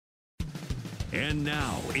And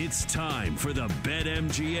now it's time for the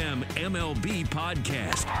BetMGM MLB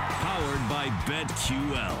podcast, powered by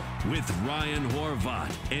BetQL, with Ryan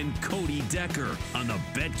Horvat and Cody Decker on the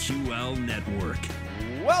BetQL network.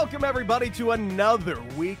 Welcome, everybody, to another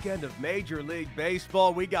weekend of Major League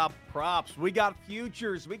Baseball. We got props, we got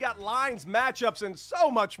futures, we got lines, matchups, and so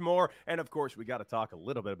much more. And, of course, we got to talk a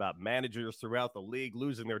little bit about managers throughout the league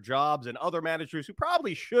losing their jobs and other managers who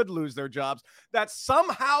probably should lose their jobs that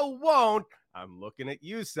somehow won't. I'm looking at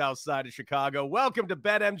you, south side of Chicago. Welcome to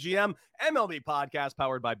BetMGM MLB podcast,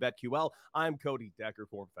 powered by BetQL. I'm Cody Decker,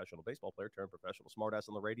 former professional baseball player turned professional smartass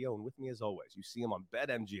on the radio. And with me, as always, you see him on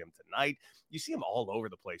BetMGM tonight. You see him all over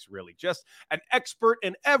the place, really. Just an expert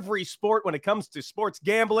in every sport when it comes to sports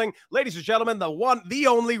gambling. Ladies and gentlemen, the one, the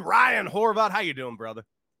only Ryan Horvat. How you doing, brother?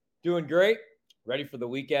 Doing great. Ready for the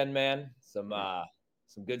weekend, man. Some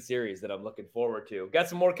good series that I'm looking forward to. Got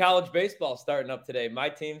some more college baseball starting up today. My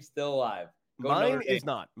team's still alive. Mine is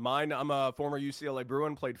not. Mine, I'm a former UCLA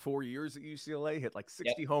Bruin, played 4 years at UCLA, hit like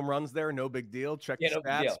 60 home runs there. No big deal. Check the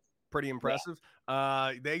stats. Pretty impressive.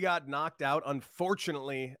 Yeah. They got knocked out,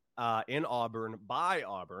 unfortunately, in Auburn by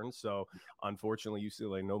Auburn. So, unfortunately,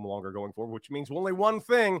 UCLA no longer going forward, which means only one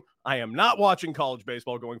thing. I am not watching college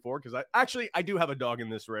baseball going forward because I do have a dog in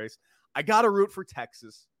this race. I got to root for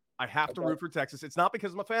Texas. I have to root for Texas. It's not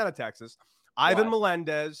because I'm a fan of Texas. Ivan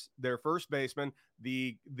Melendez, their first baseman,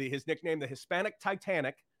 his nickname, the Hispanic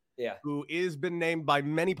Titanic, who is been named by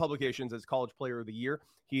many publications as College Player of the Year.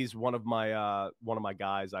 He's one of my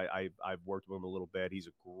guys. I've worked with him a little bit. He's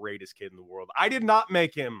the greatest kid in the world. I did not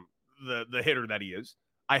make him the hitter that he is.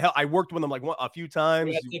 I worked with him like a few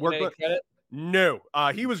times. No,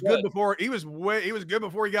 he was good before he was good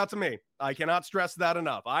before he got to me. I cannot stress that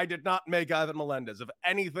enough. I did not make Ivan Melendez. If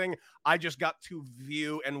anything, I just got to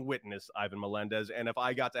view and witness Ivan Melendez. And if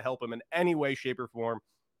I got to help him in any way, shape, or form,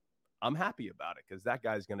 I'm happy about it because that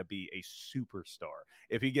guy's going to be a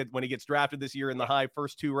superstar. When he gets drafted this year in the high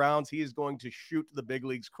first 2 rounds, he is going to shoot to the big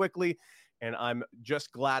leagues quickly. And I'm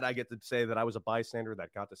just glad I get to say that I was a bystander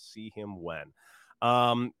that got to see him win.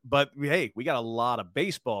 But hey, we got a lot of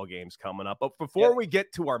baseball games coming up. But before we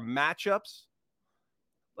get to our matchups,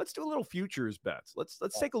 let's do a little futures bets. Let's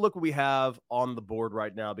take a look what we have on the board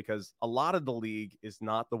right now, because a lot of the league is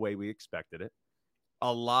not the way we expected it.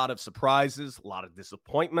 A lot of surprises, a lot of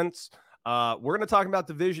disappointments. We're going to talk about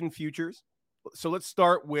division futures. So let's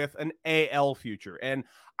start with an AL future. And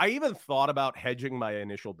I even thought about hedging my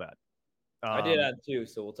initial bet. I did that too,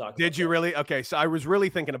 so we'll talk about Did you really? Okay, so I was really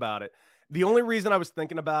thinking about it. The only reason I was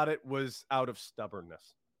thinking about it was out of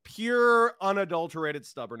stubbornness, pure, unadulterated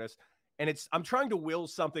stubbornness. And I'm trying to will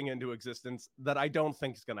something into existence that I don't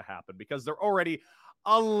think is going to happen because they're already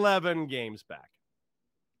 11 games back.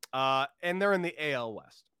 And they're in the AL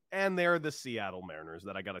West. And they're the Seattle Mariners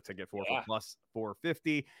that I got a ticket for plus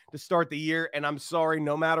 450 to start the year. And I'm sorry,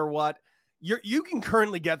 no matter what, you can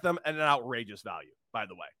currently get them at an outrageous value, by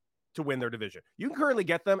the way, to win their division. You can currently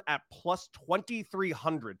get them at plus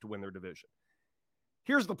 2,300 to win their division.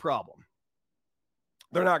 Here's the problem.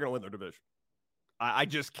 They're not going to win their division. I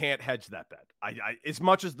just can't hedge that bet. As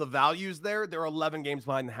much as the value's there, they're 11 games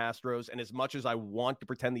behind the Astros. And as much as I want to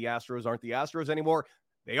pretend the Astros aren't the Astros anymore,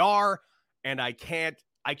 they are. And I can't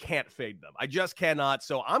fade them. I just cannot.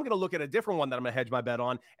 So I'm going to look at a different one that I'm going to hedge my bet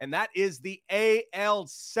on. And that is the AL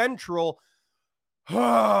Central.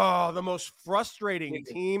 Oh, the most frustrating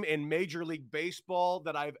team in Major League Baseball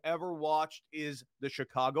that I've ever watched is the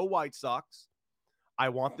Chicago White Sox. I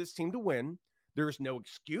want this team to win. There's no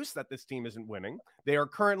excuse that this team isn't winning.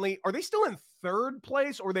 Are they still in third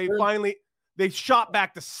place, or they shot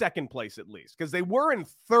back to second place at least? Because they were in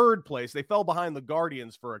third place. They fell behind the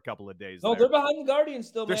Guardians for a couple of days. No, they're behind the Guardians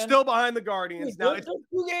still, man. They're still behind the Guardians. Now, they're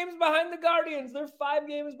 2 games behind the Guardians. They're 5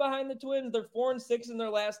 games behind the Twins. They're 4-6 in their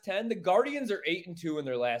last 10. The Guardians are 8-2 in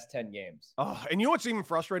their last 10 games. Oh, and you know what's even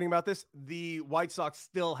frustrating about this? The White Sox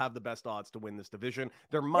still have the best odds to win this division.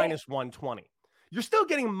 They're minus 120. You're still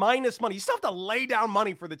getting minus money. You still have to lay down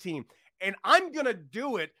money for the team. And I'm going to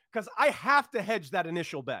do it because I have to hedge that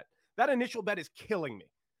initial bet. That initial bet is killing me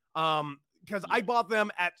because I bought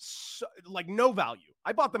them at no value.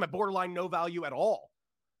 I bought them at borderline no value at all.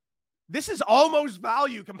 This is almost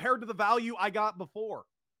value compared to the value I got before.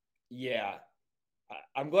 Yeah,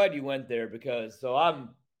 I'm glad you went there because I'm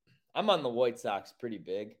on the White Sox pretty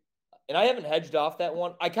big, and I haven't hedged off that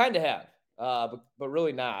one. I kind of have, but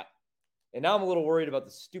really not. And now I'm a little worried about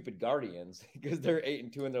the stupid Guardians because they're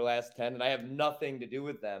 8-2 in their last 10, and I have nothing to do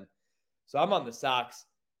with them. So I'm on the Sox.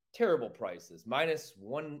 Terrible prices, minus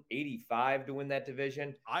 185 to win that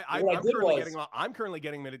division. I'm currently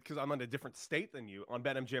getting them because I'm in a different state than you on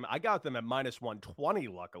BetMGM. I got them at minus 120,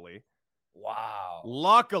 luckily. Wow.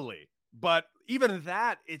 Luckily. But even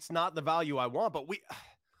that, it's not the value I want. But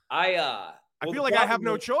I feel like I have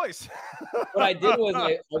no choice. What I did was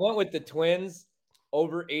I went with the Twins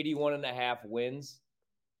over 81.5 wins.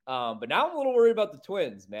 But now I'm a little worried about the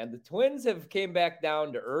Twins, man. The Twins have came back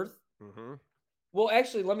down to earth. Mm-hmm. Well,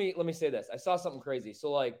 actually, let me say this. I saw something crazy.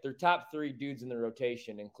 So, like, their top 3 dudes in the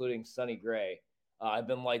rotation, including Sonny Gray, have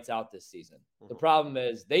been lights out this season. Mm-hmm. The problem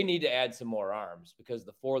is they need to add some more arms because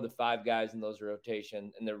the 4 of the 5 guys in their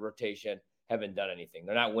rotation haven't done anything.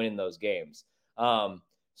 They're not winning those games.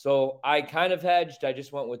 So I kind of hedged. I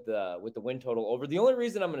just went with the win total over. The only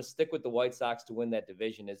reason I'm going to stick with the White Sox to win that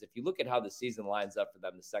division is if you look at how the season lines up for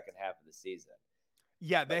them the second half of the season.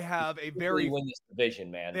 Yeah, they have a very win this division,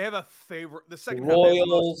 man. They have a favorite. The second half is the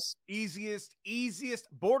most easiest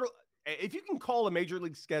border. If you can call a major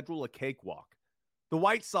league schedule a cakewalk, the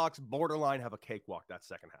White Sox borderline have a cakewalk that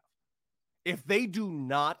second half. If they do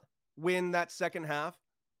not win that second half,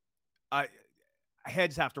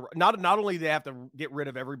 heads have to not only they have to get rid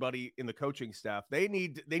of everybody in the coaching staff, they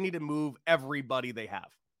need to move everybody they have.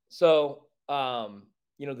 So,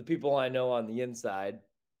 the people I know on the inside,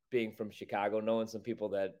 being from Chicago, knowing some people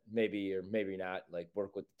that maybe or maybe not like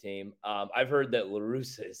work with the team. I've heard that La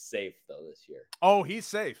Russa is safe though this year. Oh, he's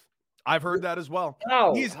safe. I've heard that as well.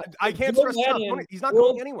 Wow. I can't stress enough. He's not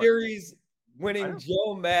going anywhere. Series winning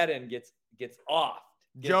Joe Madden gets off.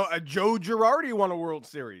 Joe Girardi won a World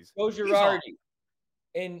Series. Joe Girardi.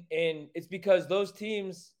 And it's because those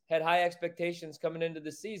teams had high expectations coming into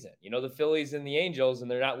the season. The Phillies and the Angels,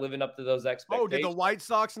 and they're not living up to those expectations. Oh, did the White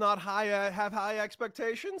Sox not have high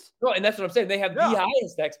expectations? No, and that's what I'm saying. They have the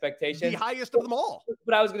highest expectations. The highest of them all.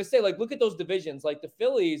 But I was going to say, like, look at those divisions. Like the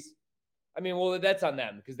Phillies, I mean, well, that's on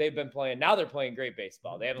them because they've been playing. Now they're playing great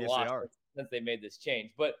baseball. They haven't lost since they made this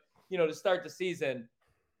change. But, to start the season,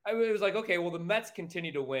 it was like, okay, well, the Mets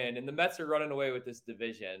continue to win, and the Mets are running away with this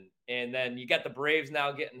division. And then you got the Braves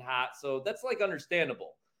now getting hot. So that's, like,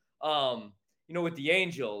 understandable. With the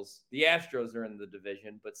Angels, the Astros are in the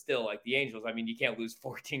division, but still, like, the Angels, I mean, you can't lose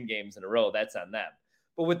 14 games in a row. That's on them.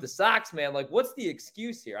 But with the Sox, man, like, what's the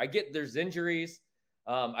excuse here? I get there's injuries.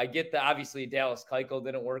 I get that, obviously, Dallas Keuchel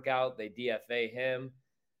didn't work out. They DFA him.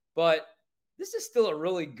 But this is still a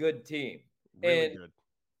really good team. Really good.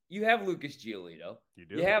 You have Lucas Giolito. You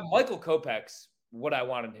do. You have Michael Kopech's what I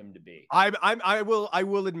wanted him to be. I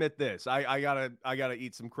will admit this. I gotta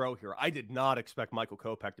eat some crow here. I did not expect Michael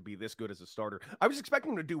Kopech to be this good as a starter. I was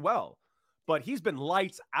expecting him to do well, but he's been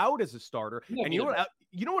lights out as a starter. And you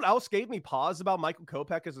know what else gave me pause about Michael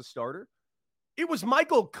Kopech as a starter? It was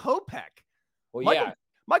Michael Kopech. Well,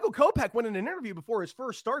 Michael Kopech went in an interview before his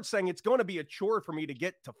first start saying it's going to be a chore for me to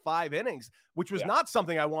get to 5 innings, which was not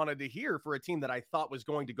something I wanted to hear for a team that I thought was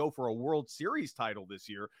going to go for a World Series title this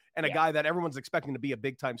year and a guy that everyone's expecting to be a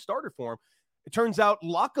big-time starter for him. It turns out,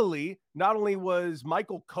 luckily, not only was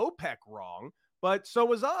Michael Kopech wrong, but so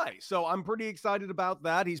was I. So I'm pretty excited about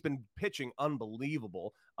that. He's been pitching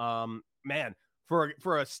unbelievable. Man,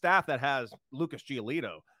 for a staff that has Lucas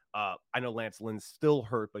Giolito, I know Lance Lynn's still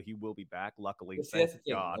hurt, but he will be back. Luckily, thank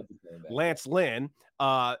God. Lance Lynn,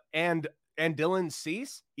 and Dylan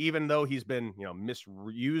Cease, even though he's been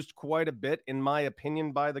misused quite a bit, in my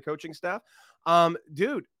opinion, by the coaching staff.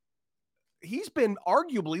 Dude, he's been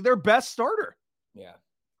arguably their best starter. Yeah,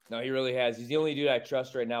 no, he really has. He's the only dude I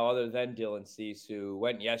trust right now, other than Dylan Cease, who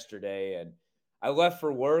went yesterday. And I left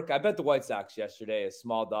for work. I bet the White Sox yesterday as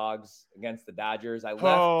small dogs against the Dodgers. I left.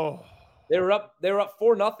 Oh. They were up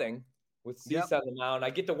 4-0 with Cease on the mound. I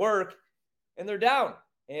get to work, and they're down.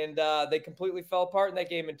 And they completely fell apart in that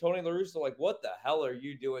game. And Tony La Russa, like, what the hell are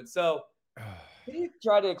you doing? So can you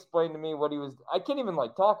try to explain to me what he was – I can't even,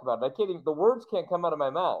 talk about it. The words can't come out of my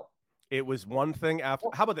mouth. It was one thing after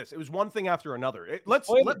 – how about this? It was one thing after another.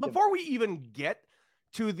 Before we even get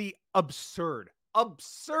to the absurd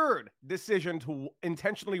decision to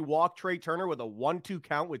intentionally walk Trey Turner with a 1-2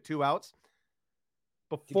 count with 2 outs,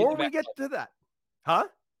 before we get to that,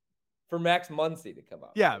 for Max Muncy to come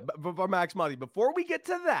out. Yeah, for Max Muncy. Before we get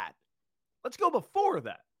to that, let's go before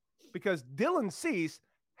that, because Dylan Cease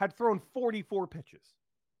had thrown 44 pitches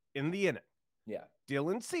in the inning. Yeah.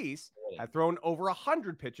 Dylan Cease had thrown over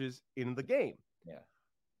 100 pitches in the game. Yeah.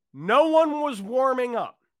 No one was warming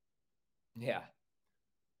up. Yeah.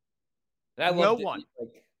 And I loved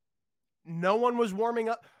No one was warming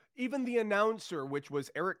up. Even the announcer, which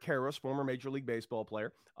was Eric Karros, former Major League Baseball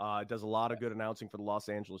player, does a lot of good announcing for the Los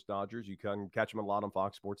Angeles Dodgers. You can catch him a lot on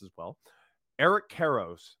Fox Sports as well. Eric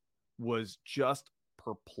Karros was just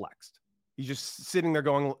perplexed. He's just sitting there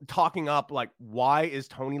talking up like, why is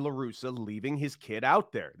Tony La Russa leaving his kid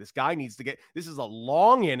out there? This guy needs to this is a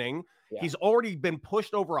long inning. Yeah. He's already been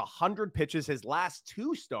pushed over 100 pitches his last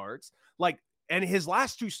 2 starts. And his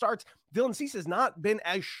last 2 starts, Dylan Cease has not been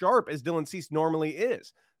as sharp as Dylan Cease normally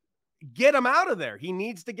is. Get him out of there. He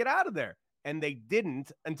needs to get out of there. And they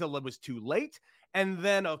didn't until it was too late. And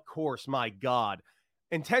then, of course, my God,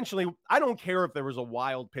 intentionally, I don't care if there was a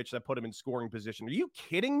wild pitch that put him in scoring position. Are you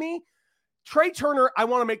kidding me? Trey Turner, I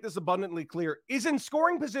want to make this abundantly clear, is in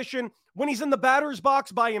scoring position when he's in the batter's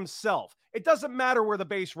box by himself. It doesn't matter where the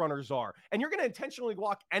base runners are. And you're going to intentionally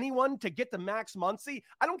walk anyone to get to Max Muncy?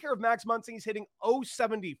 I don't care if Max Muncy is hitting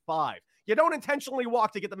 0.75. You don't intentionally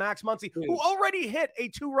walk to get the Max Muncy, who already hit a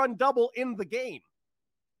 2-run double in the game.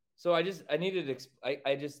 So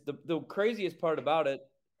the craziest part about it,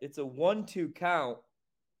 it's a 1-2 count,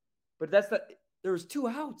 but there was 2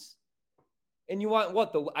 outs. And you want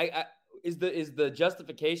what? Is the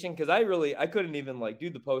justification? Because I couldn't even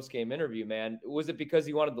do the post-game interview, man. Was it because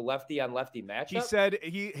he wanted the lefty on lefty matchup? He said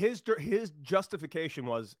his justification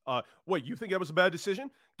was, wait, you think that was a bad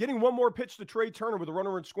decision? Getting one more pitch to Trey Turner with a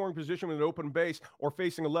runner in scoring position with an open base, or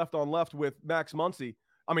facing a left on left with Max Muncy.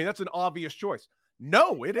 I mean, that's an obvious choice.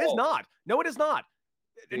 No, it is not. No, it is not.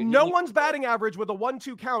 No one's batting average with a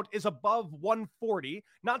 1-2 count is above 140,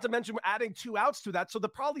 not to mention adding 2 outs to that. So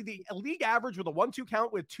probably the league average with a 1-2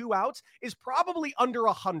 count with 2 outs is probably under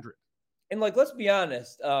 100. And let's be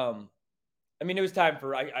honest. I mean, it was time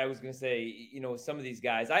for, I was going to say, some of these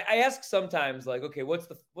guys, I ask sometimes okay,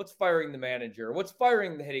 what's firing the manager? What's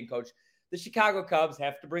firing the hitting coach? The Chicago Cubs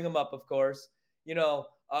have to bring them up, of course, a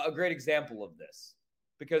great example of this,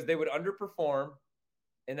 because they would underperform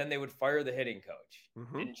and then they would fire the hitting coach.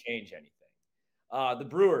 Mm-hmm. Didn't change anything. The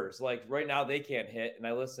Brewers, right now they can't hit. And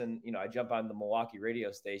I listen, I jump on the Milwaukee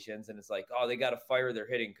radio stations and it's they got to fire their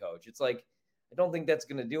hitting coach. It's I don't think that's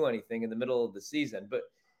going to do anything in the middle of the season. But,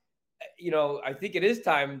 I think it is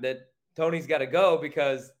time that Tony's got to go,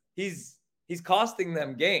 because he's costing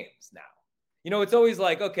them games now. It's always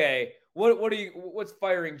okay, what's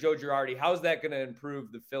firing Joe Girardi? How's that going to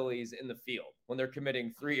improve the Phillies in the field when they're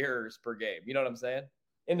committing 3 errors per game? You know what I'm saying?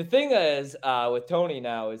 And the thing is, with Tony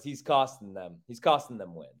now, is he's costing them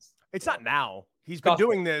wins. It's not now. He's been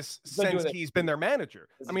doing this since he's been their manager.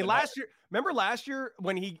 I mean, remember last year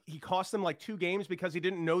when he cost them 2 games because he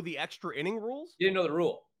didn't know the extra inning rules? He didn't know the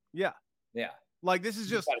rule. Yeah. Yeah. This is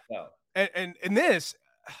just, and this,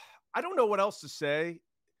 I don't know what else to say.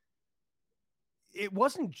 It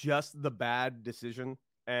wasn't just the bad decision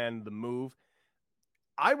and the move.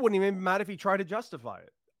 I wouldn't even be mad if he tried to justify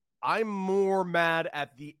it. I'm more mad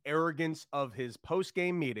at the arrogance of his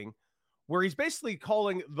post-game meeting, where he's basically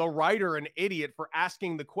calling the writer an idiot for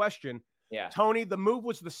asking the question. Yeah. Tony, the move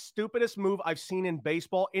was the stupidest move I've seen in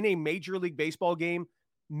baseball, in a Major League Baseball game,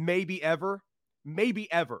 maybe ever.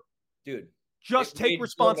 Maybe ever. Dude. Just take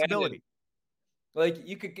responsibility.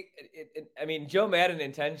 Joe Maddon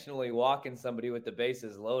intentionally walking somebody with the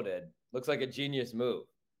bases loaded looks like a genius move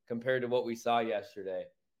compared to what we saw yesterday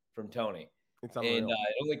from Tony. And it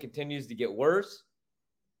only continues to get worse.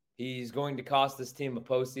 He's going to cost this team a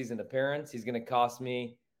postseason appearance. He's going to cost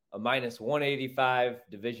me a -185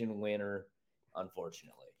 division winner,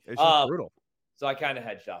 unfortunately. It's just brutal. So I kind of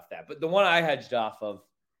hedged off that. But the one I hedged off of,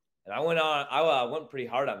 and I went pretty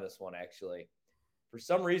hard on this one, actually. For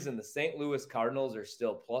some reason, the St. Louis Cardinals are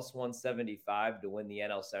still +175 to win the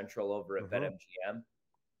NL Central over at BetMGM.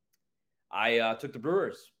 I took the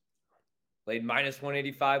Brewers. Played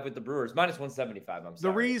 -185 with the Brewers. -175, I'm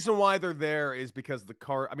sorry. The reason why they're there is because the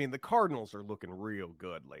Cardinals are looking real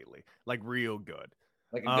good lately. Real good.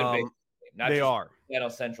 A good big team. They are. NL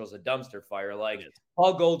Central's a dumpster fire.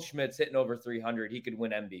 Paul Goldschmidt's hitting over 300. He could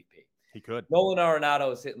win MVP. He could. Nolan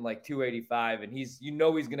Arenado is hitting 285, and he's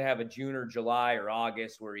going to have a June or July or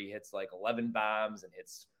August where he hits 11 bombs and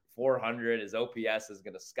hits 400. His OPS is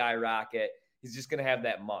going to skyrocket. He's just going to have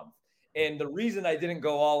that month. And the reason I didn't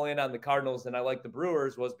go all in on the Cardinals and I like the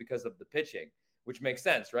Brewers was because of the pitching, which makes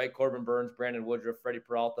sense, right? Corbin Burns, Brandon Woodruff, Freddie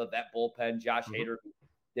Peralta, that bullpen, Josh Hader, who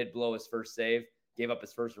did blow his first save, gave up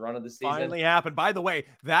his first run of the season. Finally happened. By the way,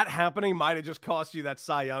 that happening might have just cost you that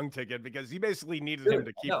Cy Young ticket, because he basically needed him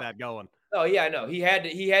to keep that going. Oh yeah, I know. He had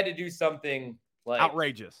to do something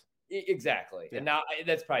outrageous. Exactly. Yeah. And now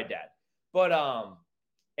that's probably dead. But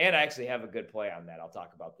and I actually have a good play on that. I'll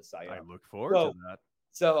talk about the Cy Young. I look forward to that.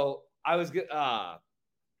 So I was good.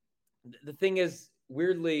 The thing is,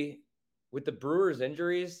 weirdly, with the Brewers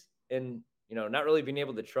injuries and not really being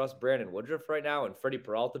able to trust Brandon Woodruff right now, and Freddie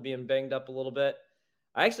Peralta being banged up a little bit,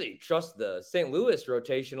 I actually trust the St. Louis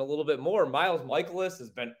rotation a little bit more. Miles Michaelis has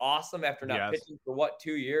been awesome after not pitching for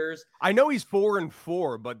 2 years. I know he's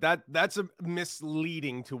 4-4, but that's a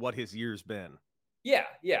misleading to what his year's been. Yeah,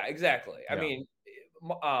 exactly. Yeah. I mean,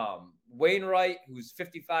 Wainwright, who's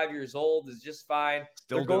 55 years old, is just fine.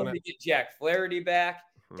 They're going to get Jack Flaherty back,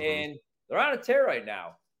 and they're on a tear right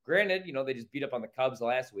now. Granted, they just beat up on the Cubs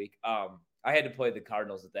last week. I had to play the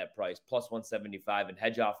Cardinals at that price, plus 175, and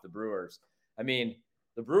hedge off the Brewers. I mean,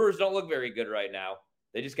 the Brewers don't look very good right now.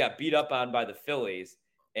 They just got beat up on by the Phillies,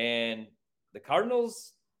 and the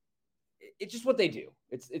Cardinals, it's just what they do.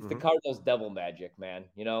 It's the Cardinals devil magic, man,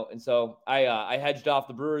 And so I hedged off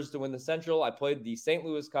the Brewers to win the Central. I played the St.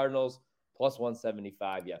 Louis Cardinals plus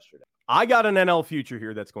 175 yesterday. I got an NL future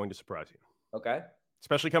here that's going to surprise you. Okay.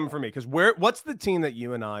 Especially coming from me, because what's the team that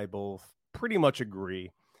you and I both pretty much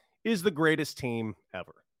agree is the greatest team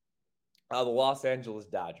ever? The Los Angeles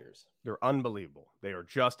Dodgers. They're unbelievable. They are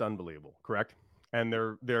just unbelievable, correct? And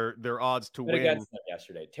their odds to win against them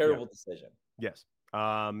yesterday. Terrible decision. Yes.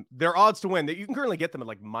 Their odds to win, that you can currently get them at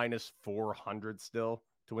like minus 400 still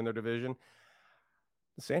to win their division.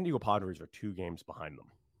 The San Diego Padres are 2 games behind them.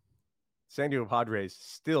 San Diego Padres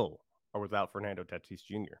still are without Fernando Tatis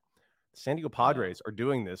Jr. The San Diego Padres are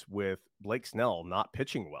doing this with Blake Snell not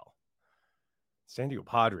pitching well. San Diego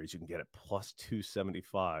Padres, you can get at plus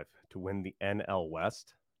 275 to win the NL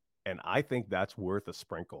West. And I think that's worth a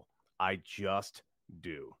sprinkle. I just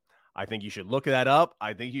do. I think you should look that up.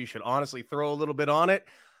 I think you should honestly throw a little bit on it.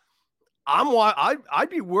 I'd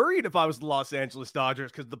be worried if I was the Los Angeles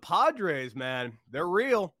Dodgers, because the Padres, man, they're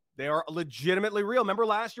real. They are legitimately real. Remember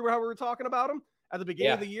last year how we were talking about them at the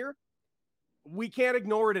beginning of the year? We can't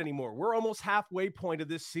ignore it anymore. We're almost halfway point of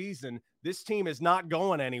this season. This team is not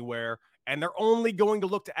going anywhere, and they're only going to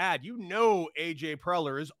look to add. AJ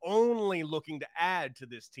Preller is only looking to add to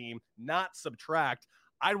this team, not subtract.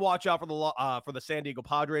 I'd watch out for the San Diego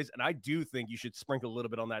Padres, and I do think you should sprinkle a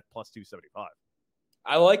little bit on that plus 275.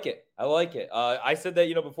 I like it. I said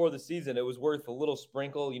that, before the season, it was worth a little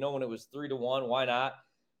sprinkle. When it was 3-1, why not?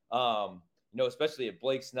 Especially if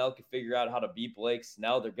Blake Snell could figure out how to beat Blake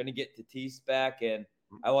Snell, they're going to get Tatis back, and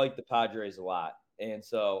I like the Padres a lot. And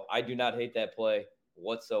so I do not hate that play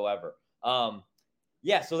whatsoever.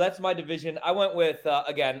 So that's my division. I went with,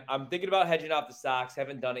 again, I'm thinking about hedging off the Sox.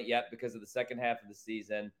 Haven't done it yet because of the second half of the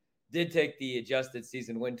season. Did take the adjusted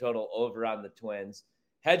season win total over on the Twins.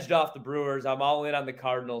 Hedged off the Brewers. I'm all in on the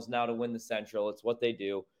Cardinals now to win the Central. It's what they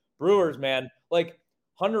do. Brewers, man, like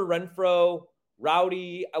Hunter Renfroe,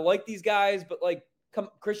 Rowdy. I like these guys, but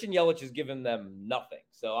Christian Yelich is giving them nothing.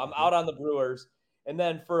 So I'm out on the Brewers. And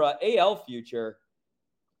then for AL future,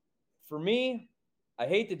 for me, I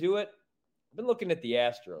hate to do it. I've been looking at the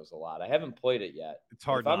Astros a lot. I haven't played it yet. It's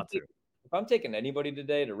hard not to. If I'm taking anybody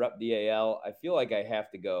today to rep the AL, I feel like I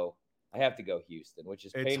have to go Houston, which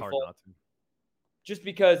is painful. It's hard not to. Just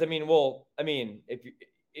because, if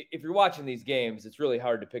you're watching these games, it's really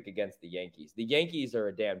hard to pick against the Yankees. The Yankees are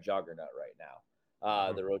a damn juggernaut right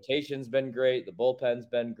now. The rotation's been great. The bullpen's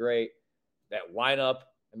been great. That lineup,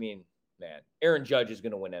 Aaron Judge is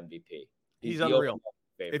going to win MVP. He's unreal.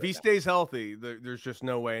 If he stays healthy, there's just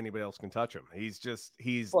no way anybody else can touch him. He's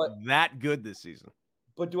that good this season.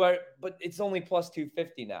 But it's only plus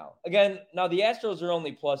 250 now. Again, now the Astros are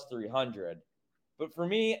only plus 300. But for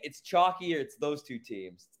me, it's chalky, or it's those two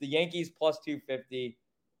teams. It's the Yankees plus 250,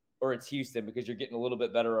 or it's Houston, because you're getting a little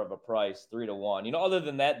bit better of a price, 3-1. Other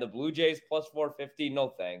than that, the Blue Jays plus 450, no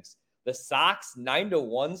thanks. The Sox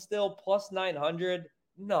 9-1 still, plus 900,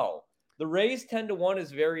 no. The Rays 10-1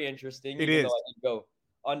 is very interesting. It is. I could go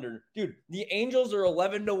under. Dude, the Angels are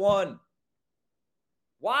 11-1.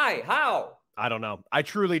 Why? How? I don't know. I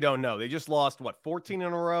truly don't know. They just lost, 14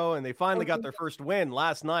 in a row, and they finally got their first win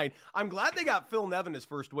last night. I'm glad they got Phil Nevin his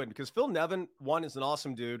first win, because Phil Nevin, 1, is an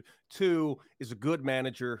awesome dude. 2, is a good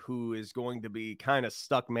manager who is going to be kind of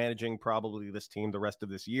stuck managing probably this team the rest of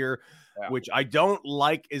this year, which I don't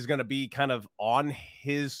like is going to be kind of on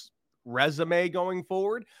his resume going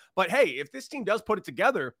forward. But hey, if this team does put it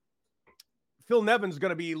together, Phil Nevin's going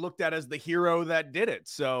to be looked at as the hero that did it.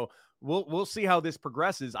 So we'll see how this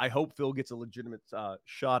progresses. I hope Phil gets a legitimate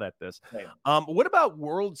shot at this. What about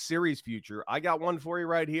World Series future? I got one for you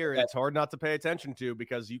right here. It's hard not to pay attention to,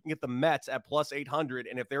 because you can get the Mets at plus 800.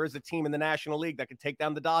 And if there is a team in the National League that can take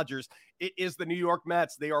down the Dodgers, it is the New York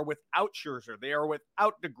Mets. They are without Scherzer. They are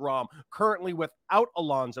without DeGrom, currently without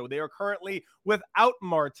Alonso. They are currently without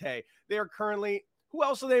Marte. They are currently, who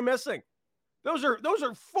else are they missing? Those are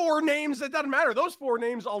 4 names that doesn't matter. Those 4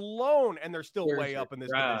 names alone, and they're still way up in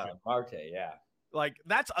this division. Marte, yeah. Like,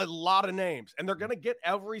 that's a lot of names, and they're going to get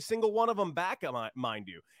every single one of them back, mind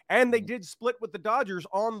you. And they did split with the Dodgers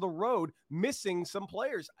on the road, missing some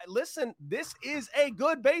players. Listen, this is a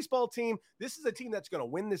good baseball team. This is a team that's going to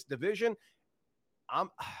win this division.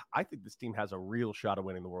 I think this team has a real shot of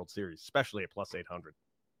winning the World Series, especially at plus 800.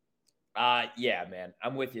 Yeah, man,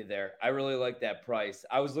 I'm with you there. I really like that price.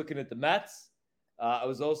 I was looking at the Mets. I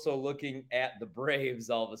was also looking at the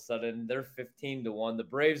Braves. All of a sudden, they're 15-1. The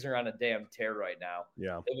Braves are on a damn tear right now.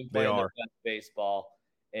 Yeah, they've been playing their best baseball,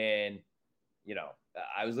 and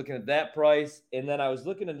I was looking at that price, and then I was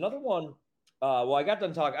looking at another one. Well, I got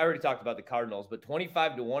done talking. I already talked about the Cardinals, but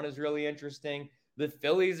 25-1 is really interesting. The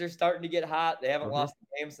Phillies are starting to get hot. They haven't lost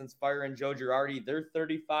a game since firing Joe Girardi. They're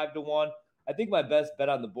 35-1. I think my best bet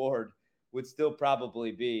on the board would still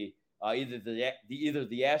probably be either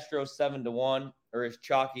the Astros 7-1 or as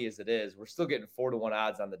chalky as it is. We're still getting 4-1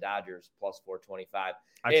 odds on the Dodgers plus 425.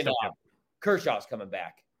 And Kershaw's coming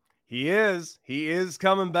back. He is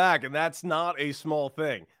coming back, and that's not a small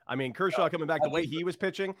thing. I mean, Kershaw coming back the way he was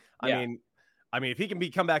pitching. I mean, if he can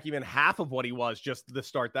come back even half of what he was just the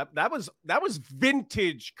start, that was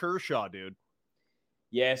vintage Kershaw, dude.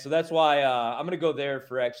 Yeah, so that's why I'm going to go there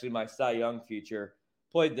for actually my Cy Young future.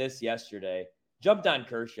 Played this yesterday. Jumped on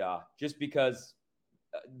Kershaw just because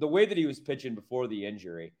the way that he was pitching before the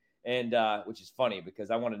injury, and which is funny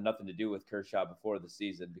because I wanted nothing to do with Kershaw before the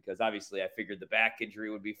season because obviously I figured the back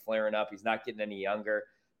injury would be flaring up. He's not getting any younger,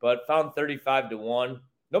 but found 35-1.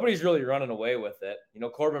 Nobody's really running away with it.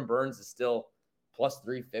 Corbin Burns is still plus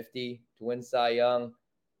 350 to win Cy Young.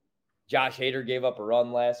 Josh Hader gave up a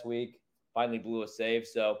run last week, finally blew a save.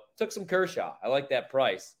 So took some Kershaw. I like that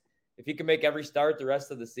price. If he can make every start the rest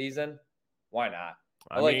of the season, why not?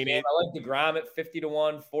 I like DeGrom at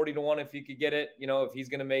 50-1, 40-1 if you could get it. If he's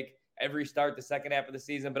going to make every start the second half of the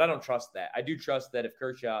season, but I don't trust that. I do trust that if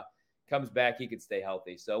Kershaw comes back, he could stay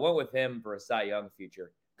healthy. So I went with him for a Cy Young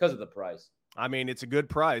future because of the price. I mean, it's a good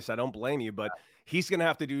price. I don't blame you, but he's going to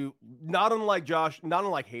have to do, not unlike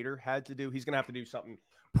Hader had to do, he's going to have to do something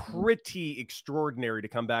pretty extraordinary to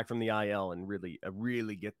come back from the IL and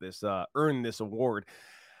really get this, earn this award.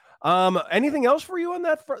 Anything else for you on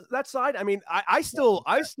that side? I mean, I still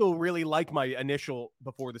really like my initial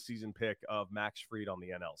before the season pick of Max Fried on the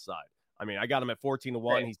NL side. I mean, I got him at 14-1.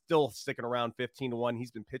 Right. He's still sticking around 15-1.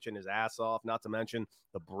 He's been pitching his ass off, not to mention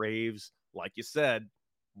the Braves, like you said,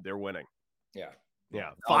 they're winning. Yeah.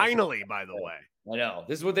 Finally, by the way. I know.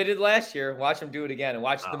 This is what they did last year. Watch them do it again and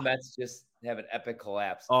watch the Mets just have an epic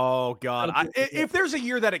collapse. Oh, God. If there's a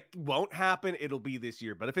year that it won't happen, it'll be this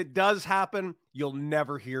year. But if it does happen, you'll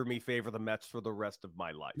never hear me favor the Mets for the rest of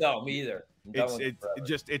my life. No, me either.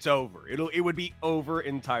 It's over. It would be over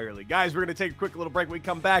entirely. Guys, we're going to take a quick little break. When we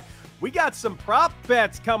come back, we got some prop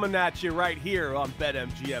bets coming at you right here on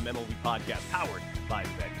BetMGM MLB Podcast, powered by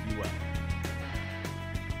BetQL.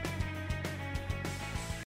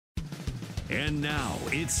 And now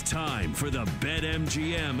it's time for the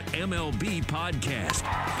BetMGM MLB Podcast,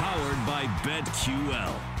 powered by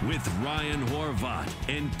BetQL, with Ryan Horvat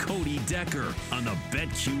and Cody Decker on the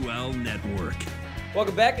BetQL Network.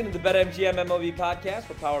 Welcome back into the BetMGM MLB Podcast.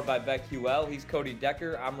 We're powered by BetQL. He's Cody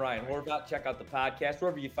Decker. I'm Ryan Horvat. Check out the podcast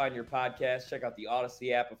wherever you find your podcast. Check out the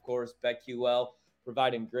Odyssey app, of course. BetQL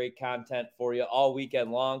providing great content for you all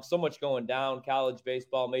weekend long. So much going down. College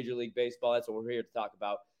baseball, Major League Baseball. That's what we're here to talk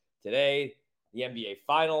about today. The NBA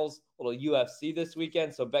Finals, a little UFC this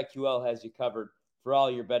weekend, so BetQL has you covered for all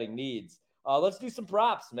your betting needs. Let's do some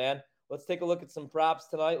props, man. Let's take a look at some props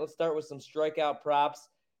tonight. Let's start with some strikeout props.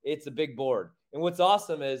 It's a big board. And what's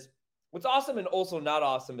awesome and also not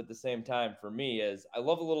awesome at the same time for me is I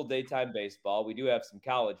love a little daytime baseball. We do have some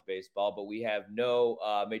college baseball, but we have no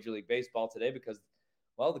Major League Baseball today because,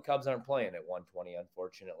 well, the Cubs aren't playing at 1:20,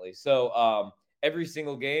 unfortunately. So every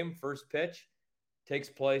single game, first pitch, takes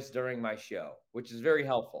place during my show, which is very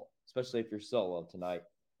helpful, especially if you're solo tonight.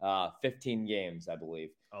 15 games, I believe.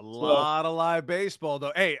 A lot of live baseball,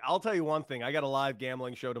 though. Hey, I'll tell you one thing. I got a live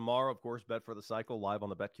gambling show tomorrow, of course, Bet for the Cycle, live on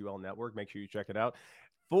the BetQL network. Make sure you check it out.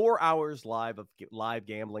 4 hours live of live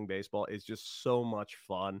gambling baseball is just so much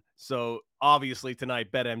fun. So, obviously,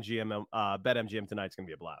 tonight, BetMGM tonight's going to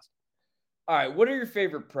be a blast. All right, what are your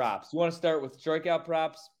favorite props? You want to start with strikeout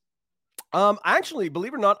props? Actually,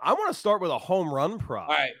 believe it or not, I want to start with a home run prop.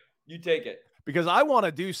 All right, you take it. Because I want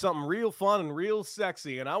to do something real fun and real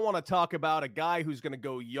sexy, and I want to talk about a guy who's going to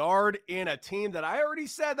go yard in a team that I already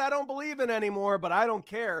said I don't believe in anymore, but I don't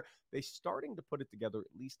care. They're starting to put it together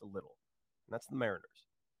at least a little, and that's the Mariners.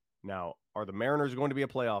 Now, are the Mariners going to be a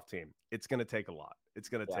playoff team? It's going to take a lot. It's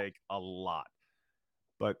going to take a lot.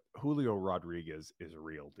 But Julio Rodriguez is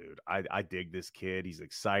real, dude. I dig this kid. He's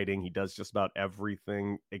exciting. He does just about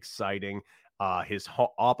everything exciting. His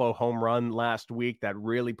Oppo home run last week that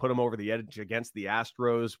really put him over the edge against the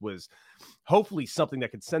Astros was hopefully something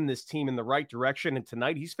that could send this team in the right direction. And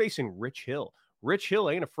tonight he's facing Rich Hill. Rich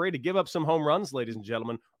Hill ain't afraid to give up some home runs, ladies and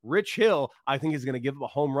gentlemen. Rich Hill, I think, is going to give up a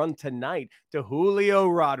home run tonight to Julio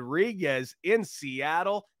Rodriguez in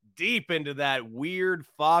Seattle, deep into that weird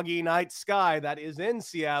foggy night sky that is in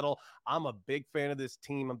Seattle. I'm a big fan of this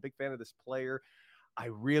team. I'm a big fan of this player. I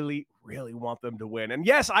really, really want them to win. And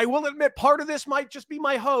yes, I will admit part of this might just be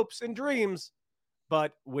my hopes and dreams.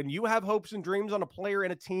 But when you have hopes and dreams on a player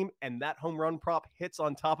and a team and that home run prop hits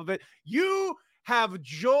on top of it, you have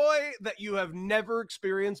joy that you have never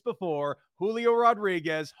experienced before. Julio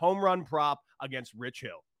Rodriguez, home run prop against Rich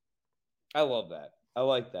Hill. I love that. I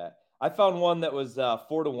like that. I found one that was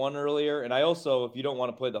 4-1 earlier. And I also, if you don't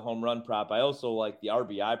want to play the home run prop, I also like the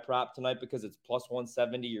RBI prop tonight because it's plus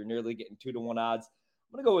 170. You're nearly getting 2-1 odds.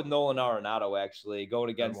 I'm going to go with Nolan Arenado, actually, going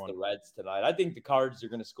against the Reds tonight. I think the Cards are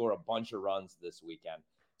going to score a bunch of runs this weekend.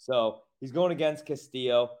 So he's going against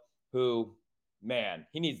Castillo, who, man,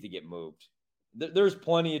 he needs to get moved. There's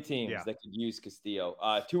plenty of teams that could use Castillo.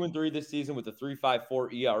 2-3 this season with a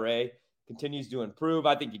 3.54 ERA. Continues to improve.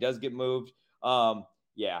 I think he does get moved. I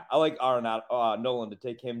like Nolan to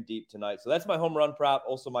take him deep tonight. So that's my home run prop,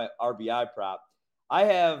 also my RBI prop. I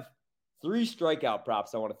have 3 strikeout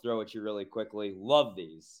props I want to throw at you really quickly. Love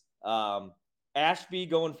these. Ashby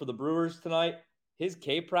going for the Brewers tonight. His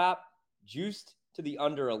K prop juiced to the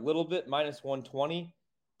under a little bit, minus 120,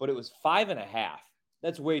 but it was 5.5.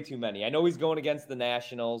 That's way too many. I know he's going against the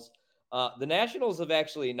Nationals. The Nationals have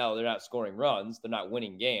actually, no, they're not scoring runs. They're not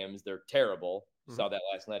winning games. They're terrible. Saw that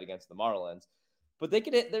last night against the Marlins. But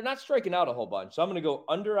they're not striking out a whole bunch. So I'm going to go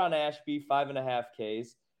under on Ashby, 5.5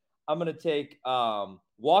 Ks. I'm going to take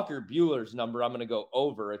Walker Buehler's number. I'm going to go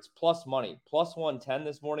over. It's plus money, plus 110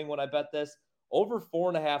 this morning when I bet this. Over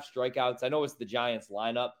 4.5 strikeouts. I know it's the Giants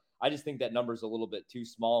lineup. I just think that number is a little bit too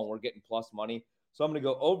small, and we're getting plus money. So I'm going to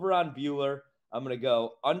go over on Buehler. I'm going to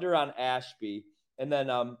go under on Ashby. And then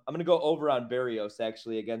I'm going to go over on Berrios,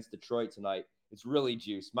 actually, against Detroit tonight. It's really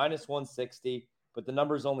juiced. Minus 160, but the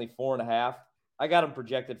number's only 4.5. I got him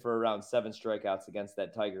projected for around 7 strikeouts against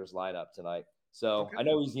that Tigers lineup tonight. So I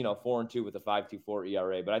know he's, 4-2 with a 5.24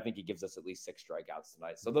 ERA, but I think he gives us at least 6 strikeouts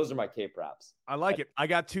tonight. So those are my K props. I like it. I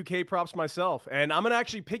got 2 K props myself, and I'm going to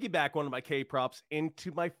actually piggyback one of my K props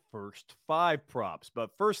into my first 5 props. But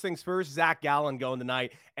first things first, Zach Gallen going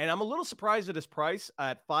tonight, and I'm a little surprised at his price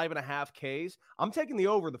at 5.5 Ks. I'm taking the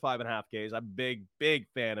over the 5.5 Ks. I'm a big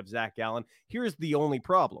fan of Zach Gallen. Here's the only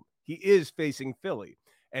problem. He is facing Philly.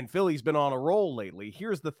 And Philly's been on a roll lately.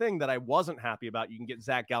 Here's the thing that I wasn't happy about. You can get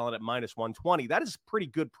Zach Gallen at minus 120. That is a pretty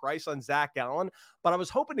good price on Zach Gallen, but I was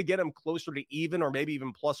hoping to get him closer to even or maybe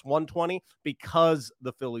even plus 120 because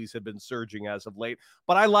the Phillies have been surging as of late.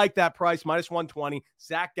 But I like that price, minus 120.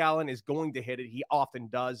 Zach Gallen is going to hit it. He often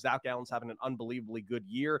does. Zach Gallen's having an unbelievably good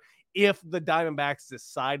year. If the Diamondbacks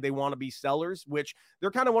decide they want to be sellers, which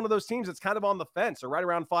they're kind of one of those teams that's kind of on the fence. They're right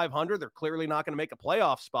around 500. They're clearly not going to make a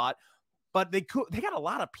playoff spot. But they got a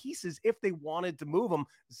lot of pieces if they wanted to move them.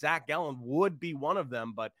 Zach Gallen would be one of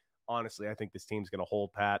them. But honestly, I think this team's going to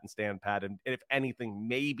hold pat and stand pat. And if anything,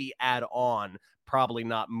 maybe add on, probably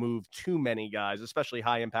not move too many guys, especially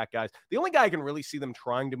high impact guys. The only guy I can really see them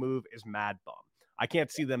trying to move is Mad Bum. I can't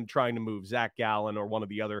see them trying to move Zach Gallen or one of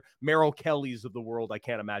the other Merrill Kellys of the world. I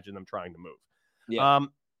can't imagine them trying to move. Yeah.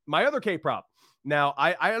 My other K prop. Now,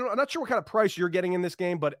 I'm not sure what kind of price you're getting in this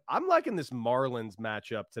game, but I'm liking this Marlins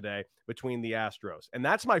matchup today between the Astros. And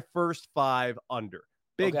that's my first 5 under.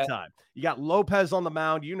 Big time. You got Lopez on the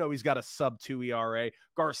mound. He's got a sub-2 ERA.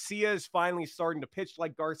 Garcia is finally starting to pitch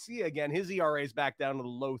like Garcia again. His ERA is back down to the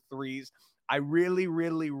low 3s. I really,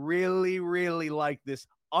 really, really, really like this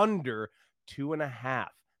under 2.5.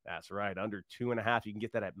 That's right. Under 2.5. You can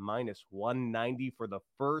get that at minus 190 for the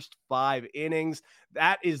first 5 innings.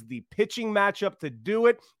 That is the pitching matchup to do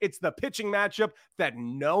it. It's the pitching matchup that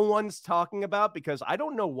no one's talking about because I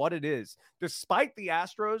don't know what it is. Despite the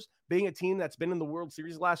Astros being a team that's been in the World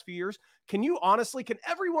Series the last few years, can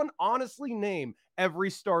everyone honestly name every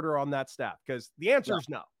starter on that staff? Because the answer is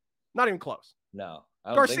no. Not even close. No.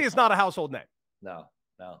 Garcia is not a household name. No.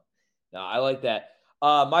 I like that.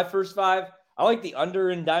 My first 5, I like the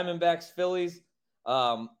under in Diamondbacks Phillies.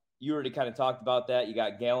 You already kind of talked about that. You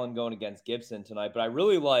got Gallen going against Gibson tonight, but I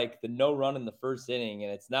really like the no run in the first inning,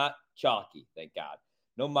 and it's not chalky, thank God.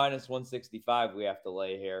 No minus 165 we have to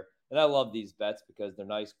lay here. And I love these bets because they're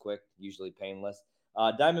nice, quick, usually painless.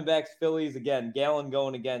 Diamondbacks Phillies, again, Gallen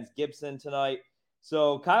going against Gibson tonight.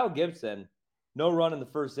 So Kyle Gibson, no run in the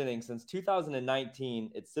first inning since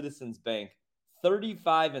 2019 at Citizens Bank.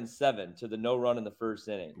 35-7 to the no run in the first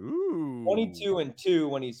inning. 22-2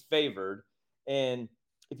 when he's favored. And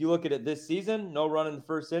if you look at it this season, no run in the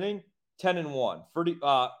first inning, 10-1.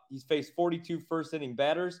 He's faced 42 first inning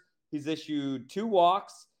batters. He's issued 2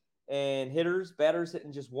 walks and batters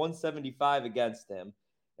hitting just 175 against him.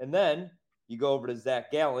 And then you go over to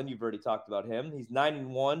Zach Gallen. You've already talked about him. He's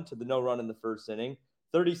 9-1 to the no run in the first inning.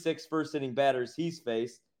 36 first inning batters he's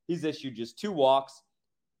faced. He's issued just 2 walks.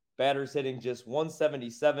 Batters hitting just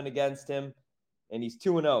 177 against him. And he's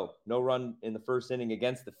 2-0. No run in the first inning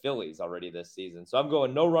against the Phillies already this season. So I'm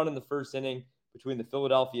going no run in the first inning between the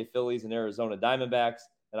Philadelphia Phillies and Arizona Diamondbacks.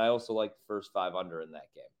 And I also like the first 5 under in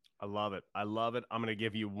that game. I love it. I'm going to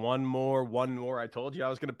give you one more. I told you I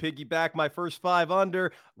was going to piggyback my first 5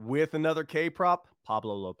 under with another K prop.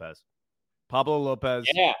 Pablo Lopez.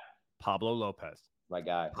 Yeah. Pablo Lopez. My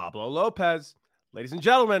guy. Pablo Lopez. Ladies and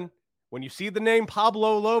gentlemen, when you see the name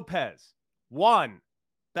Pablo Lopez, 1,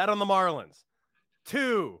 bet on the Marlins.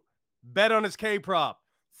 2, bet on his K prop.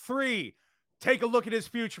 3, take a look at his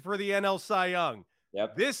future for the NL Cy Young.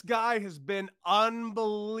 Yep. This guy has been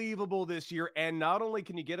unbelievable this year. And not only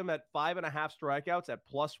can you get him at 5.5 strikeouts at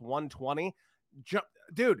plus 120,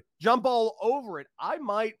 jump all over it. I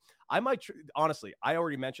might, honestly, I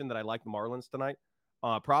already mentioned that I like the Marlins tonight,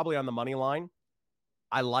 probably on the money line.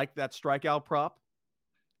 I like that strikeout prop.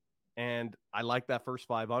 And I like that first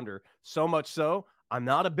 5 under. So much so, I'm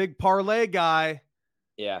not a big parlay guy.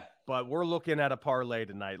 Yeah. But we're looking at a parlay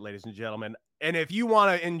tonight, ladies and gentlemen. And if you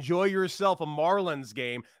want to enjoy yourself a Marlins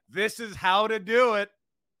game, this is how to do it.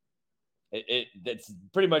 That's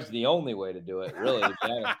pretty much the only way to do it, really, to be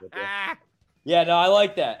honest with you. Yeah, no, I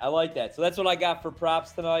like that. So that's what I got for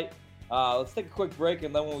props tonight. Let's take a quick break,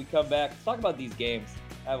 and then when we come back, let's talk about these games.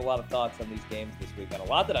 I have a lot of thoughts on these games this weekend. A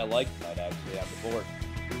lot that I like tonight, actually, on the board.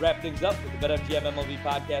 We wrap things up with the BetMGM MLB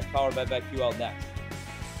podcast powered by BetQL next.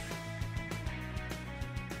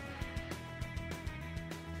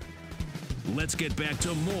 Let's get back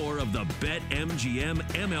to more of the BetMGM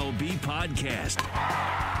MLB podcast.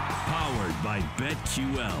 Powered by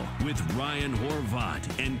BetQL with Ryan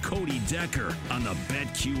Horvat and Cody Decker on the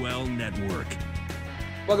BetQL network.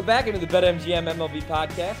 Welcome back into the BetMGM MLB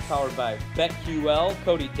podcast powered by BetQL.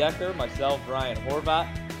 Cody Decker, myself, Ryan Horvat.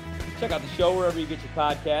 Check out the show wherever you get your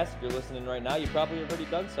podcast. If you're listening right now, you probably have already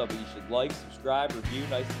done so, but you should like, subscribe, review.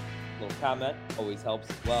 Nice little comment. Always helps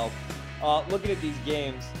as well. Looking at these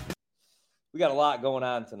games, we got a lot going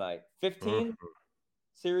on tonight. 15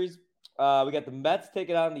 series. We got the Mets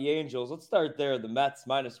taking on the Angels. Let's start there. The Mets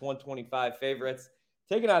minus 125 favorites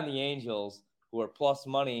taking on the Angels, who are plus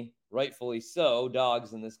money, rightfully so,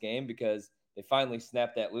 dogs in this game because they finally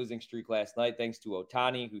snapped that losing streak last night thanks to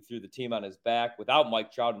Ohtani, who threw the team on his back without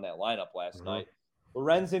Mike Trout in that lineup last night.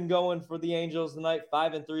 Lorenzen going for the Angels tonight,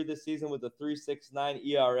 5-3 this season with a 3.69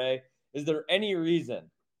 ERA. Is there any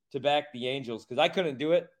reason to back the Angels? Because I couldn't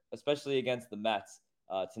do it, especially against the Mets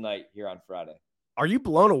tonight here on Friday. Are you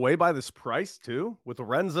blown away by this price too? With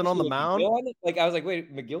Lorenzen on the mound? I was like,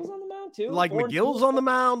 wait, McGill's on the mound too? Like McGill's on the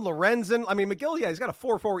mound, Lorenzen. I mean, McGill, yeah, he's got a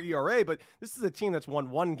 4.4 ERA, but this is a team that's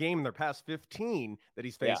won 1 game in their past 15 that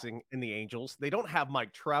he's facing in the Angels. They don't have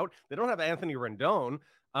Mike Trout. They don't have Anthony Rendon.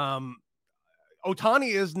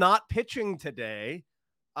 Ohtani is not pitching today.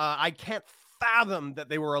 I can't fathom that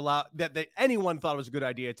they were allowed that anyone thought it was a good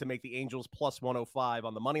idea to make the Angels plus 105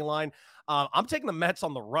 on the money line. I'm taking the Mets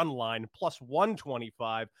on the run line plus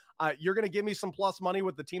 125. You're going to give me some plus money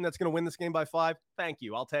with the team that's going to win this game by 5. Thank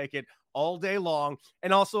you. I'll take it all day long.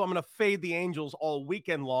 And also I'm going to fade the Angels all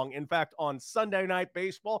weekend long. In fact, on Sunday Night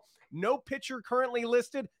Baseball, no pitcher currently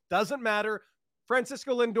listed. Doesn't matter.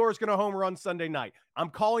 Francisco Lindor is going to home run Sunday night.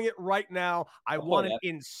 I'm calling it right now. I want it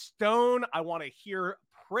in stone. I want to hear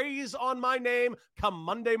praise on my name come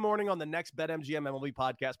Monday morning on the next BetMGM MLB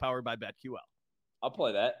podcast powered by BetQL. I'll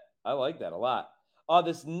play that. I like that a lot.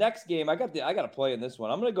 This next game, I got to play in this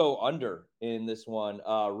one. I'm going to go under in this one.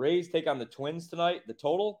 Rays take on the Twins tonight. The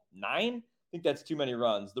total 9. I think that's too many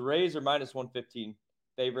runs. The Rays are minus 115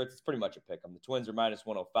 favorites. It's pretty much a pick 'em. The Twins are minus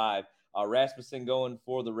 105. Rasmussen going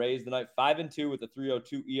for the Rays tonight, 5-2 with a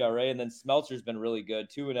 3.02 ERA, and then Smeltzer's been really good,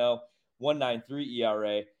 2-0, 1.93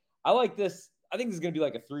 ERA. I like this. I think this is going to be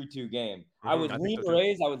like a 3-2 game. I would lean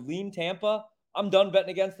Rays. I would lean Tampa. I'm done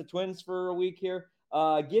betting against the Twins for a week here.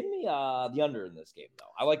 Give me the under in this game,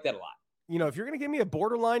 though. I like that a lot. You know, if you're going to give me a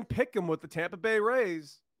borderline pick 'em with the Tampa Bay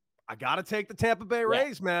Rays, I got to take the Tampa Bay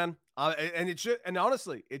Rays, man. And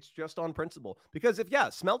honestly, it's just on principle. Because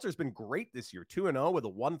Smeltzer's been great this year, 2-0 with a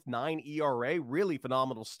 1.9 ERA, really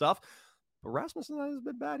phenomenal stuff. But Rasmussen hasn't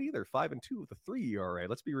been bad either. 5-2 with a 3 ERA.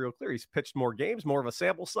 Let's be real clear. He's pitched more games, more of a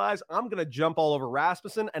sample size. I'm going to jump all over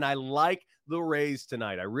Rasmussen, and I like the Rays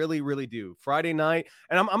tonight. I really, really do. Friday night,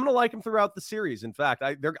 and I'm going to like him throughout the series. In fact,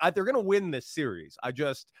 they're going to win this series. I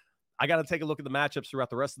got to take a look at the matchups throughout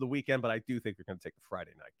the rest of the weekend, but I do think they're going to take the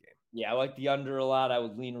Friday night game. Yeah, I like the under a lot. I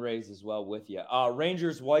would lean Rays as well with you.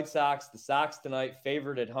 Rangers, White Sox. The Sox tonight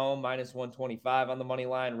favored at home, -125 on the money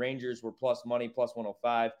line. Rangers were plus money,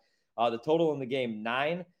 +105. The total in the game,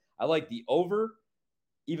 9. I like the over,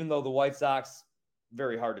 even though the White Sox,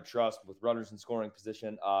 very hard to trust with runners in scoring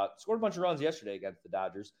position. Scored a bunch of runs yesterday against the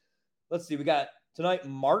Dodgers. Let's see. We got tonight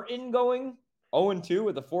Martin going 0-2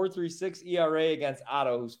 with a 4.36 ERA against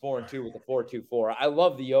Otto, who's 4-2 with a 4.24. I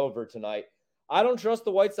love the over tonight. I don't trust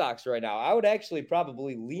the White Sox right now. I would actually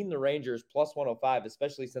probably lean the Rangers +105,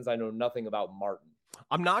 especially since I know nothing about Martin.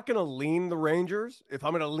 I'm not going to lean the Rangers. If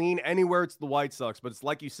I'm going to lean anywhere, it's the White Sox. But it's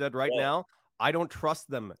like you said right now, I don't trust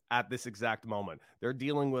them at this exact moment. They're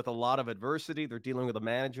dealing with a lot of adversity. They're dealing with a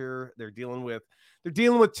manager. They're dealing with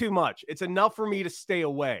too much. It's enough for me to stay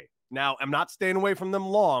away. Now, I'm not staying away from them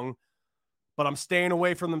long, but I'm staying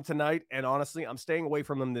away from them tonight. And honestly, I'm staying away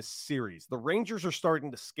from them this series. The Rangers are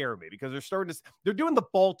starting to scare me because they're doing the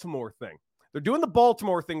Baltimore thing. They're doing the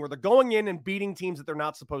Baltimore thing where they're going in and beating teams that they're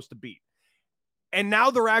not supposed to beat. And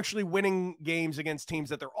now they're actually winning games against teams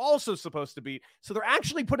that they're also supposed to beat. So they're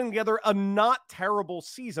actually putting together a not terrible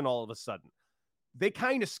season all of a sudden. They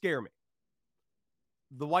kind of scare me.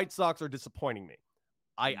 The White Sox are disappointing me.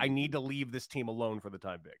 I need to leave this team alone for the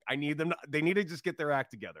time being. They need to just get their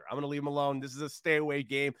act together. I'm going to leave them alone. This is a stay away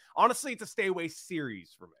game. Honestly, it's a stay away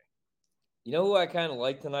series for me. You know who I kind of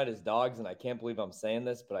like tonight is dogs, and I can't believe I'm saying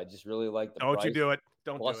this, but I just really like the Don't price. You do it.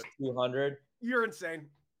 Don't plus do it. 200. You're insane.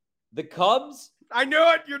 The Cubs. I knew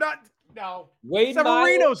it. You're not. No. Wade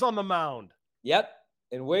Severino's on the mound. Yep.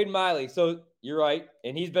 And Wade Miley. So you're right.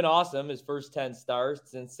 And he's been awesome his first 10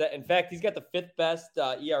 starts. In fact, he's got the 5th best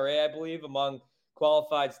ERA, I believe, among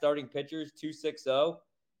qualified starting pitchers, 2.60.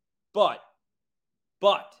 But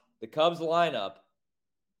the Cubs lineup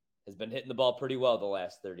has been hitting the ball pretty well the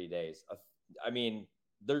last 30 days. I mean,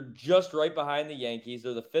 they're just right behind the Yankees.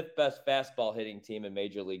 They're the 5th best fastball hitting team in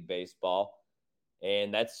Major League Baseball.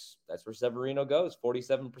 And that's where Severino goes.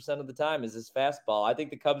 47% of the time is his fastball. I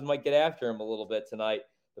think the Cubs might get after him a little bit tonight.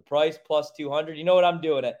 The price plus 200. You know what? I'm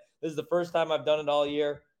doing it. This is the first time I've done it all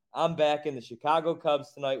year. I'm back in the Chicago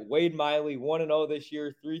Cubs tonight. Wade Miley, 1-0 this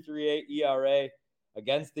year, 3.38 ERA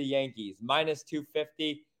against the Yankees,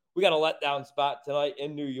 -250. We got a letdown spot tonight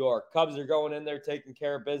in New York. Cubs are going in there taking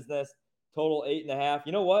care of business. Total 8.5.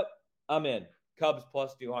 You know what? I'm in. Cubs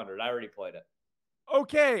plus 200. I already played it.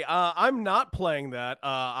 Okay, I'm not playing that.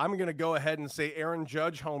 I'm going to go ahead and say Aaron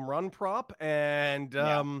Judge home run prop, and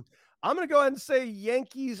I'm going to go ahead and say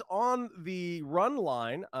Yankees on the run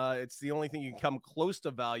line. It's the only thing you can come close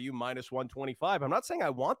to value, -125. I'm not saying I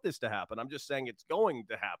want this to happen. I'm just saying it's going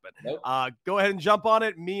to happen. Nope. Go ahead and jump on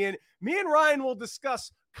it. Me and Ryan will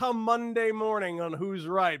discuss come Monday morning on who's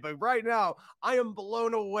right. But right now, I am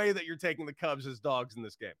blown away that you're taking the Cubs as dogs in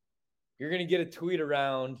this game. You're going to get a tweet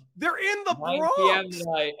around. They're in the Bronx.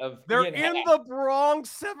 They're in the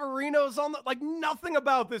Bronx. Severino's on the, like, nothing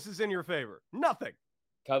about this is in your favor. Nothing.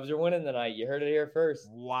 Cubs are winning tonight. You heard it here first.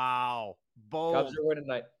 Wow. Bold. Cubs are winning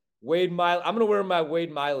tonight. Wade Miley. I'm going to wear my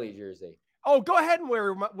Wade Miley jersey. Oh, go ahead and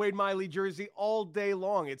wear Wade Miley jersey all day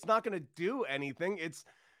long. It's not going to do anything.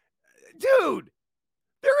 Dude,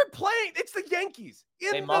 they're playing. It's the Yankees.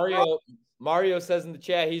 Hey, Mario says in the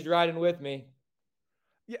chat, he's riding with me.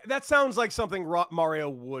 Yeah, that sounds like something Mario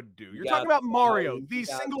would do. You're talking about Mario, the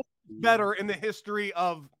single better in the history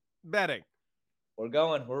of betting. We're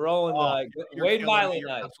going. We're rolling tonight. Wade Miley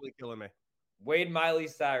night. You're absolutely killing me. Wade Miley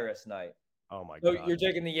Cyrus night. Oh, my God. God. You're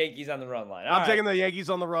taking the Yankees on the run line. I'm taking the Yankees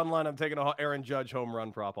on the run line. I'm taking a Aaron Judge home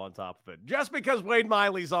run prop on top of it. Just because Wade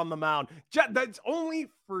Miley's on the mound. That's only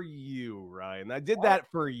for you, Ryan. I did that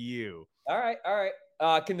for you. All right.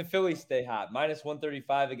 Can the Phillies stay hot?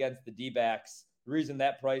 -135 against the D-backs. The reason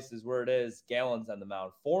that price is where it is, Gallen's on the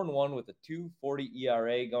mound. 4-1 with a 2.40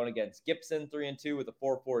 ERA going against Gibson, 3-2 with a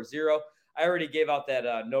 4.40. I already gave out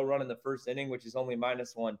that no run in the first inning, which is only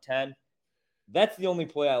 -110. That's the only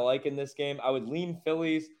play I like in this game. I would lean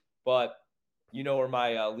Phillies, but you know where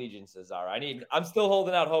my allegiances are. I'm still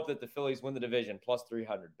holding out hope that the Phillies win the division,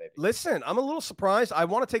 +300, baby. Listen, I'm a little surprised. I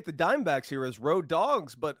want to take the Diamondbacks here as road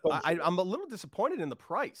dogs, but I'm a little disappointed in the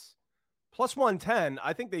price. Plus 110.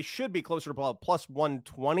 I think they should be closer to plus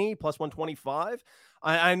 120, plus 125.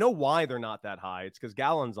 I know why they're not that high. It's because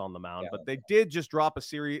Gallen's on the mound, but they did just drop a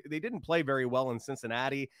series. They didn't play very well in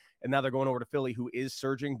Cincinnati, and now they're going over to Philly, who is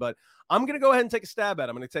surging. But I'm going to go ahead and take a stab at it.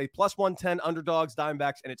 I'm going to say plus 110 underdogs,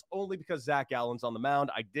 Diamondbacks, and it's only because Zach Gallen's on the mound.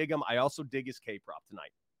 I dig him. I also dig his K-prop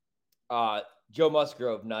tonight. Joe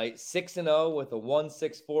Musgrove night, 6-0 with a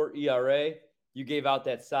 1.64 ERA. You gave out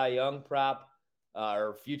that Cy Young prop,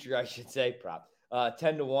 or future, I should say, prop,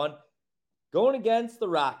 10-1. Going against the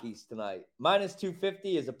Rockies tonight, minus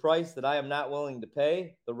 250 is a price that I am not willing to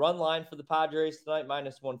pay. The run line for the Padres tonight,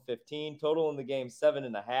 minus 115. Total in the game,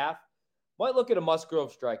 7.5. Might look at a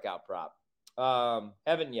Musgrove strikeout prop.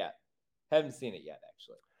 Haven't yet. Haven't seen it yet,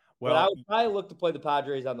 actually. Well, but I would probably look to play the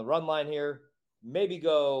Padres on the run line here. Maybe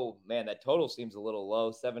go, man, that total seems a little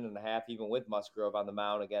low, 7.5, even with Musgrove on the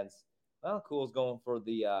mound against, well, Cool's going for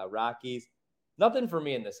the Rockies. Nothing for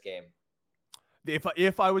me in this game.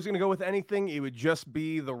 If I was going to go with anything, it would just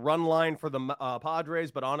be the run line for the Padres.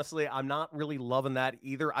 But honestly, I'm not really loving that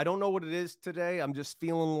either. I don't know what it is today. I'm just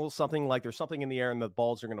feeling a little something like there's something in the air and the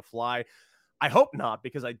balls are going to fly. I hope not,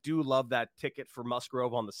 because I do love that ticket for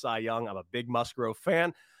Musgrove on the Cy Young. I'm a big Musgrove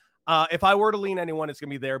fan. If I were to lean anyone, it's going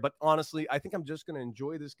to be there. But honestly, I think I'm just going to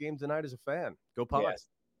enjoy this game tonight as a fan. Go Pods. Yes,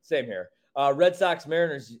 same here. Red Sox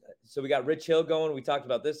Mariners. So we got Rich Hill going. We talked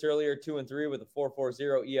about this earlier, 2-3 with a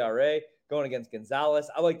 4.40 ERA. Going against Gonzalez.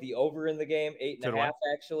 I like the over in the game, 8.5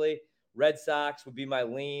 actually. Red Sox would be my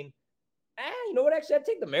lean. You know what? Actually, I'd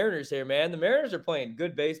take the Mariners here, man. The Mariners are playing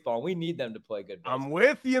good baseball. We need them to play good baseball. I'm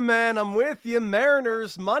with you, man. I'm with you.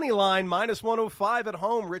 Mariners, money line, minus 105 at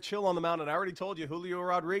home. Rich Hill on the mound. And I already told you, Julio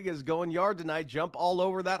Rodriguez going yard tonight. Jump all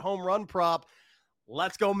over that home run prop.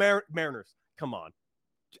 Let's go, Mariners. Come on.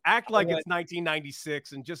 Act like it's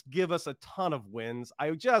 1996 and just give us a ton of wins.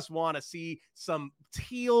 I just want to see some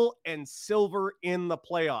teal and silver in the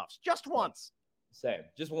playoffs. Just once. Same.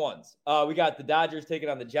 Just once. We got the Dodgers taking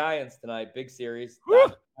on the Giants tonight. Big series.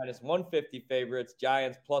 Minus 150 favorites.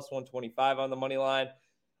 Giants plus 125 on the money line.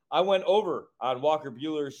 I went over on Walker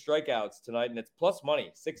Buehler's strikeouts tonight, and it's plus money.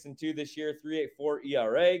 6-2 this year, 3.84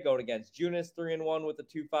 ERA. Going against Junis, 3-1 with a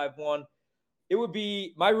 2.51. It would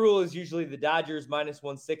be, my rule is usually the Dodgers minus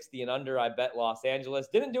 160 and under. I bet Los Angeles.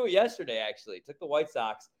 Didn't do it yesterday, actually. Took the White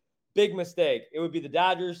Sox. Big mistake. It would be the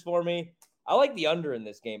Dodgers for me. I like the under in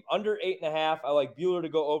this game. Under 8.5. I like Buehler to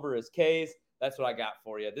go over his Ks. That's what I got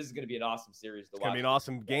for you. This is going to be an awesome series to watch. It's going to be an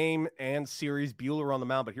awesome game and series. Buehler on the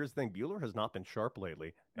mound. But here's the thing. Buehler has not been sharp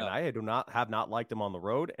lately. And I have not liked him on the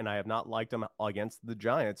road, and I have not liked him against the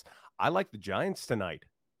Giants. I like the Giants tonight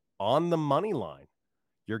on the money line.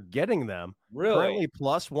 You're getting them currently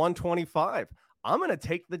plus 125. I'm going to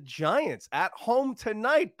take the Giants at home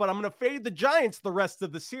tonight, but I'm going to fade the Giants the rest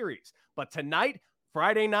of the series. But tonight,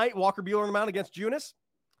 Friday night, Walker Buehler on the mound against Junis.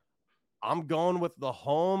 I'm going with the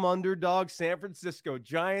home underdog San Francisco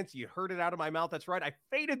Giants. You heard it out of my mouth. That's right. I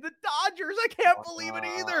faded the Dodgers. I can't believe it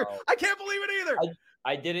either. I can't believe it either.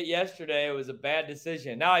 I did it yesterday. It was a bad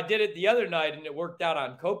decision. Now, I did it the other night, and it worked out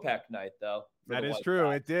on Kopech night, though. That is true.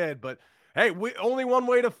 It did, but hey, only one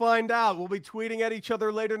way to find out. We'll be tweeting at each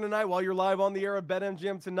other later tonight while you're live on the air of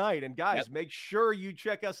BetMGM tonight. And guys, make sure you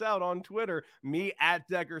check us out on Twitter. Me at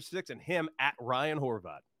Decker6 and him at Ryan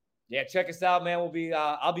Horvat. Yeah, check us out, man.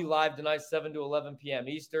 I'll be live tonight, 7 to 11 p.m.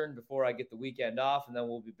 Eastern before I get the weekend off, and then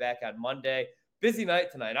we'll be back on Monday. Busy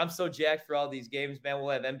night tonight. I'm so jacked for all these games, man.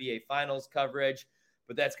 We'll have NBA Finals coverage,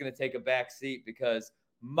 but that's going to take a back seat because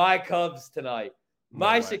my Cubs tonight.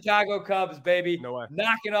 My Chicago Cubs, baby,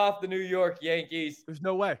 knocking off the New York Yankees. There's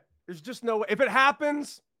no way. There's just no way. If it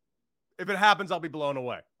happens, I'll be blown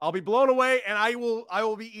away. I'll be blown away, and I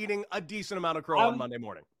will be eating a decent amount of crow on Monday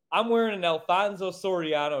morning. I'm wearing an Alfonso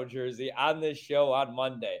Soriano jersey on this show on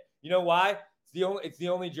Monday. You know why? It's the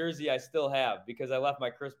only jersey I still have because I left my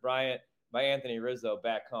Chris Bryant, my Anthony Rizzo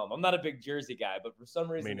back home. I'm not a big jersey guy, but for some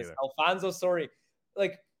reason, this Alfonso Soriano,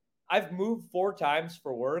 like I've moved 4 times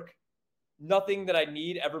for work. Nothing that I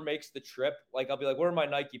need ever makes the trip. Like, I'll be like, where are my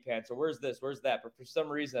Nike pants? Or where's this? Where's that? But for some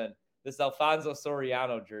reason, this Alfonso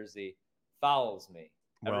Soriano jersey follows me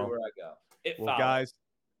everywhere I go. Guys,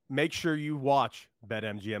 make sure you watch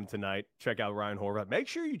BetMGM tonight. Check out Ryan Horvat. Make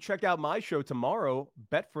sure you check out my show tomorrow,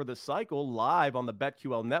 Bet for the Cycle, live on the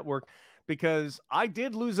BetQL network, because I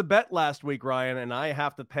did lose a bet last week, Ryan, and I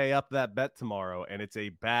have to pay up that bet tomorrow. And it's a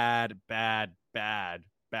bad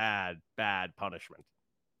punishment.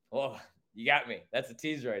 Oh, you got me. That's a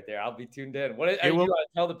tease right there. I'll be tuned in. Do you want to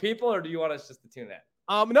tell the people, or do you want us just to tune in?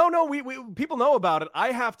 No. We people know about it.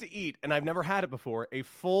 I have to eat, and I've never had it before, a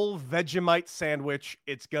full Vegemite sandwich.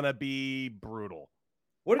 It's gonna be brutal.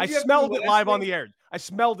 What did I smelled it live on the air. I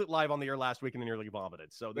smelled it live on the air last week and nearly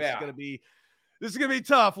vomited. So this is gonna be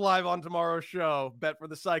tough live on tomorrow's show. Bet for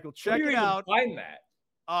the Cycle. Check it out. Find that.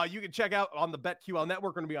 You can check out on the BetQL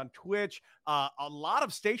network. We're going to be on Twitch. A lot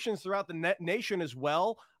of stations throughout the nation as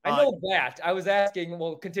well. I know that. I was asking.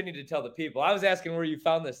 Well, continue to tell the people. I was asking where you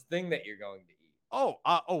found this thing that you're going to eat.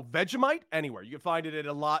 Vegemite. Anywhere you can find it at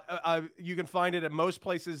a lot. You can find it at most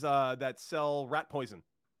places that sell rat poison.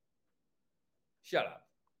 Shut up.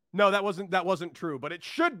 No, that wasn't true, but it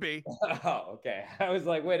should be. Oh, okay. I was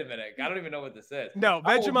like, wait a minute. I don't even know what this is. No,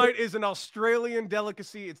 Vegemite is an Australian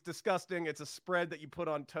delicacy. It's disgusting. It's a spread that you put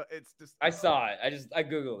on. It's just. I saw it. I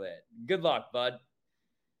Googled it. Good luck, bud.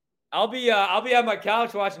 I'll be on my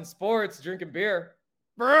couch watching sports, drinking beer.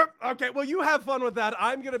 Okay, well, you have fun with that.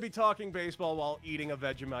 I'm going to be talking baseball while eating a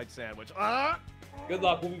Vegemite sandwich. Good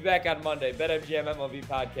luck. We'll be back on Monday. BetMGM MLB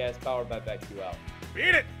podcast powered by BetQL.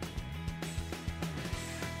 Beat it.